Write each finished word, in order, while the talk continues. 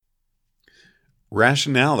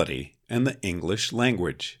Rationality and the English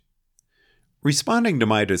Language. Responding to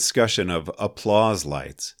my discussion of applause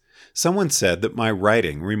lights, someone said that my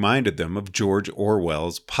writing reminded them of George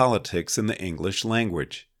Orwell's Politics in the English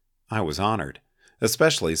Language. I was honored,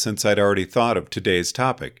 especially since I'd already thought of today's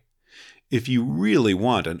topic. If you really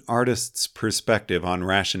want an artist's perspective on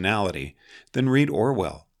rationality, then read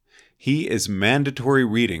Orwell. He is mandatory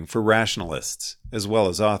reading for rationalists, as well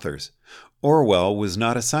as authors. Orwell was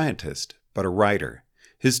not a scientist, but a writer.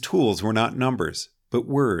 His tools were not numbers, but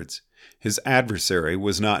words. His adversary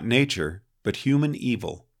was not nature, but human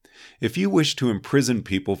evil. If you wish to imprison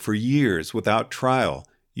people for years without trial,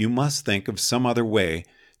 you must think of some other way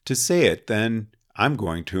to say it than, "I'm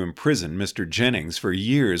going to imprison Mr. Jennings for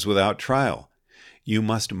years without trial." You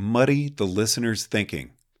must muddy the listener's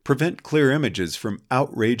thinking, prevent clear images from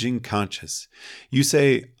outraging conscience. You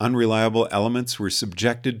say unreliable elements were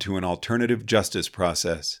subjected to an alternative justice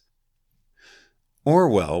process.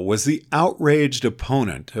 Orwell was the outraged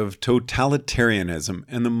opponent of totalitarianism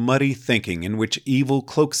and the muddy thinking in which evil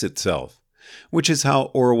cloaks itself, which is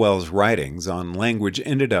how Orwell's writings on language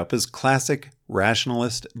ended up as classic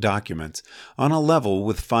rationalist documents on a level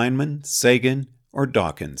with Feynman, Sagan, or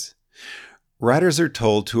Dawkins. Writers are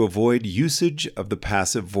told to avoid usage of the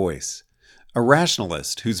passive voice. A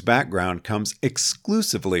rationalist whose background comes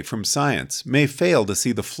exclusively from science may fail to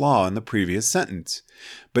see the flaw in the previous sentence,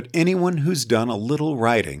 but anyone who's done a little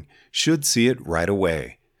writing should see it right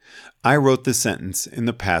away. I wrote the sentence in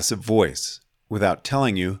the passive voice, without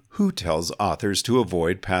telling you who tells authors to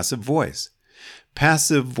avoid passive voice.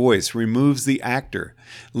 Passive voice removes the actor,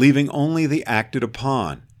 leaving only the acted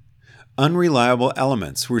upon. Unreliable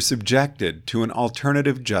elements were subjected to an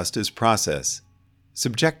alternative justice process.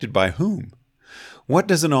 Subjected by whom? What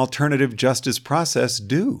does an alternative justice process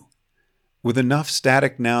do? With enough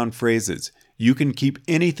static noun phrases, you can keep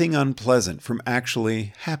anything unpleasant from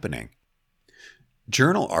actually happening.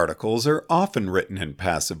 Journal articles are often written in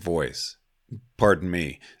passive voice. Pardon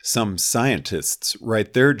me, some scientists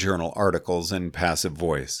write their journal articles in passive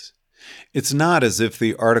voice. It's not as if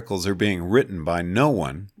the articles are being written by no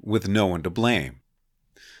one, with no one to blame.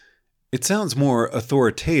 It sounds more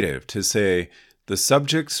authoritative to say, "The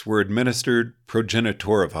subjects were administered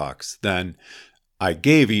Progenitoravox," than, "I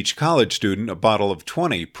gave each college student a bottle of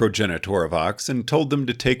 20 Progenitoravox and told them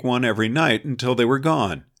to take one every night until they were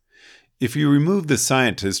gone." If you remove the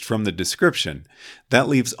scientist from the description, that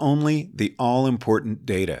leaves only the all-important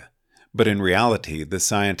data. But in reality, the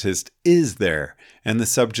scientist is there, and the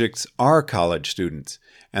subjects are college students,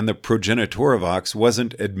 and the Progenitoravox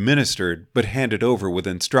wasn't administered but handed over with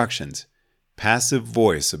instructions. Passive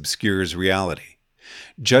voice obscures reality.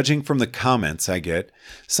 Judging from the comments I get,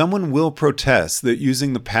 someone will protest that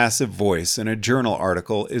using the passive voice in a journal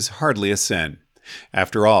article is hardly a sin.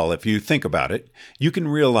 After all, if you think about it, you can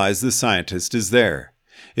realize the scientist is there.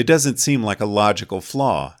 It doesn't seem like a logical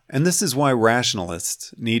flaw, and this is why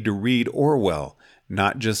rationalists need to read Orwell,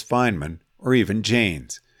 not just Feynman or even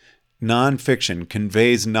Jaynes. Nonfiction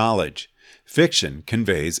conveys knowledge. Fiction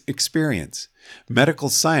conveys experience. Medical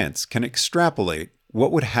science can extrapolate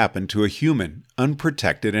what would happen to a human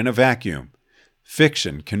unprotected in a vacuum.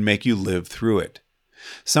 Fiction can make you live through it.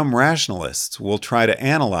 Some rationalists will try to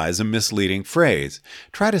analyze a misleading phrase,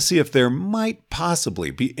 try to see if there might possibly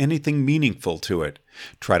be anything meaningful to it,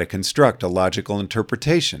 try to construct a logical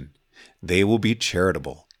interpretation. They will be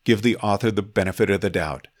charitable, give the author the benefit of the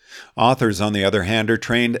doubt. Authors, on the other hand, are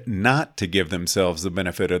trained not to give themselves the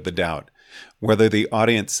benefit of the doubt. Whether the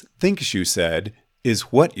audience thinks you said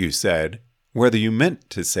is what you said, whether you meant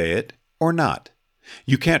to say it or not.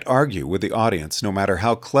 You can't argue with the audience no matter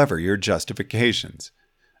how clever your justifications.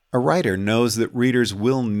 A writer knows that readers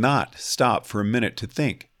will not stop for a minute to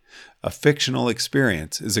think. A fictional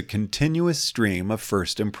experience is a continuous stream of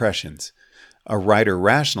first impressions. A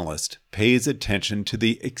writer-rationalist pays attention to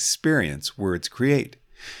the experience words create.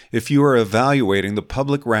 If you are evaluating the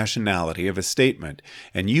public rationality of a statement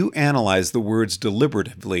and you analyze the words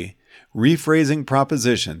deliberatively, rephrasing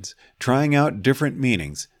propositions, trying out different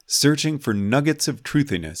meanings, searching for nuggets of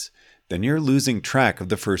truthiness, then you're losing track of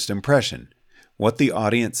the first impression, what the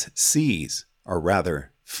audience sees, or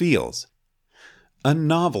rather, feels. A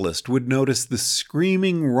novelist would notice the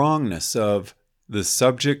screaming wrongness of, "The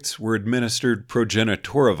subjects were administered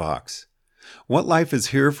Progenitoravox." What life is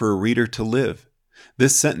here for a reader to live?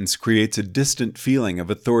 This sentence creates a distant feeling of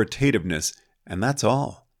authoritativeness, and that's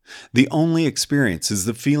all. The only experience is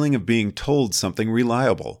the feeling of being told something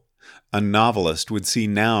reliable. A novelist would see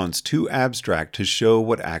nouns too abstract to show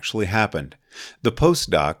what actually happened. The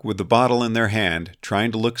postdoc with the bottle in their hand,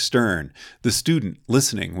 trying to look stern, the student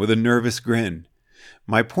listening with a nervous grin.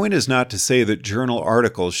 My point is not to say that journal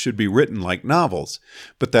articles should be written like novels,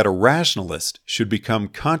 but that a rationalist should become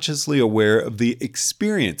consciously aware of the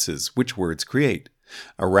experiences which words create.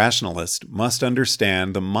 A rationalist must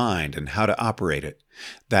understand the mind and how to operate it.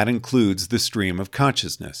 That includes the stream of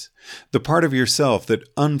consciousness, the part of yourself that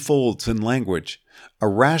unfolds in language. A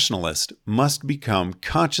rationalist must become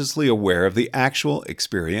consciously aware of the actual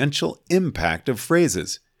experiential impact of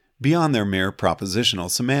phrases, beyond their mere propositional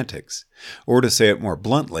semantics. Or to say it more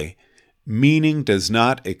bluntly, meaning does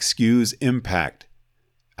not excuse impact.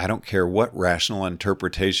 I don't care what rational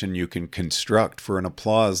interpretation you can construct for an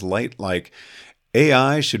applause light like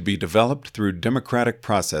AI should be developed through democratic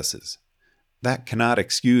processes. That cannot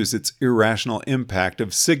excuse its irrational impact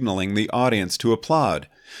of signaling the audience to applaud,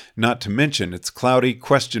 not to mention its cloudy,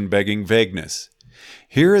 question-begging vagueness.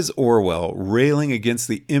 Here is Orwell railing against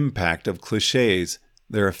the impact of clichés,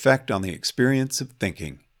 their effect on the experience of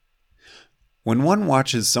thinking. When one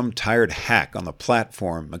watches some tired hack on the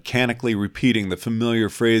platform mechanically repeating the familiar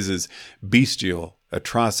phrases bestial,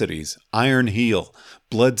 atrocities, iron heel,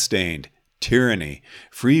 bloodstained, tyranny,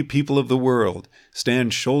 free people of the world,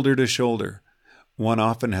 stand shoulder to shoulder, one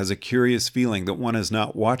often has a curious feeling that one is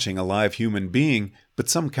not watching a live human being, but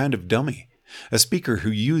some kind of dummy. A speaker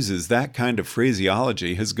who uses that kind of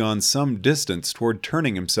phraseology has gone some distance toward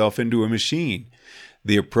turning himself into a machine.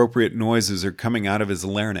 The appropriate noises are coming out of his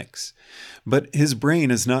larynx, but his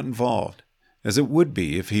brain is not involved, as it would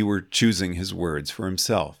be if he were choosing his words for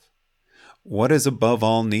himself. What is above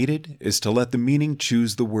all needed is to let the meaning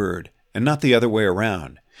choose the word, and not the other way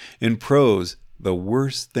around. In prose, the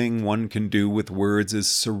worst thing one can do with words is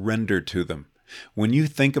surrender to them. When you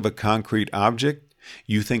think of a concrete object,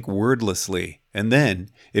 you think wordlessly, and then,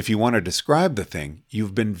 if you want to describe the thing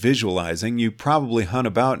you've been visualizing, you probably hunt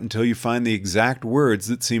about until you find the exact words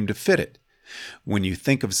that seem to fit it. When you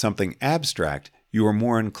think of something abstract, you are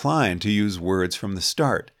more inclined to use words from the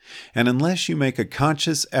start, and unless you make a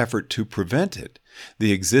conscious effort to prevent it,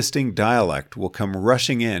 the existing dialect will come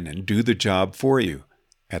rushing in and do the job for you,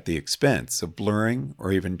 at the expense of blurring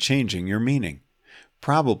or even changing your meaning.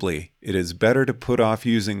 Probably it is better to put off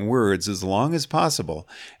using words as long as possible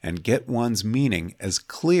and get one's meaning as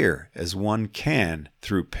clear as one can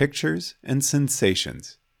through pictures and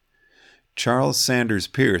sensations. Charles Sanders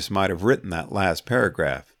Peirce might have written that last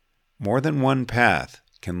paragraph. More than one path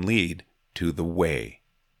can lead to the way.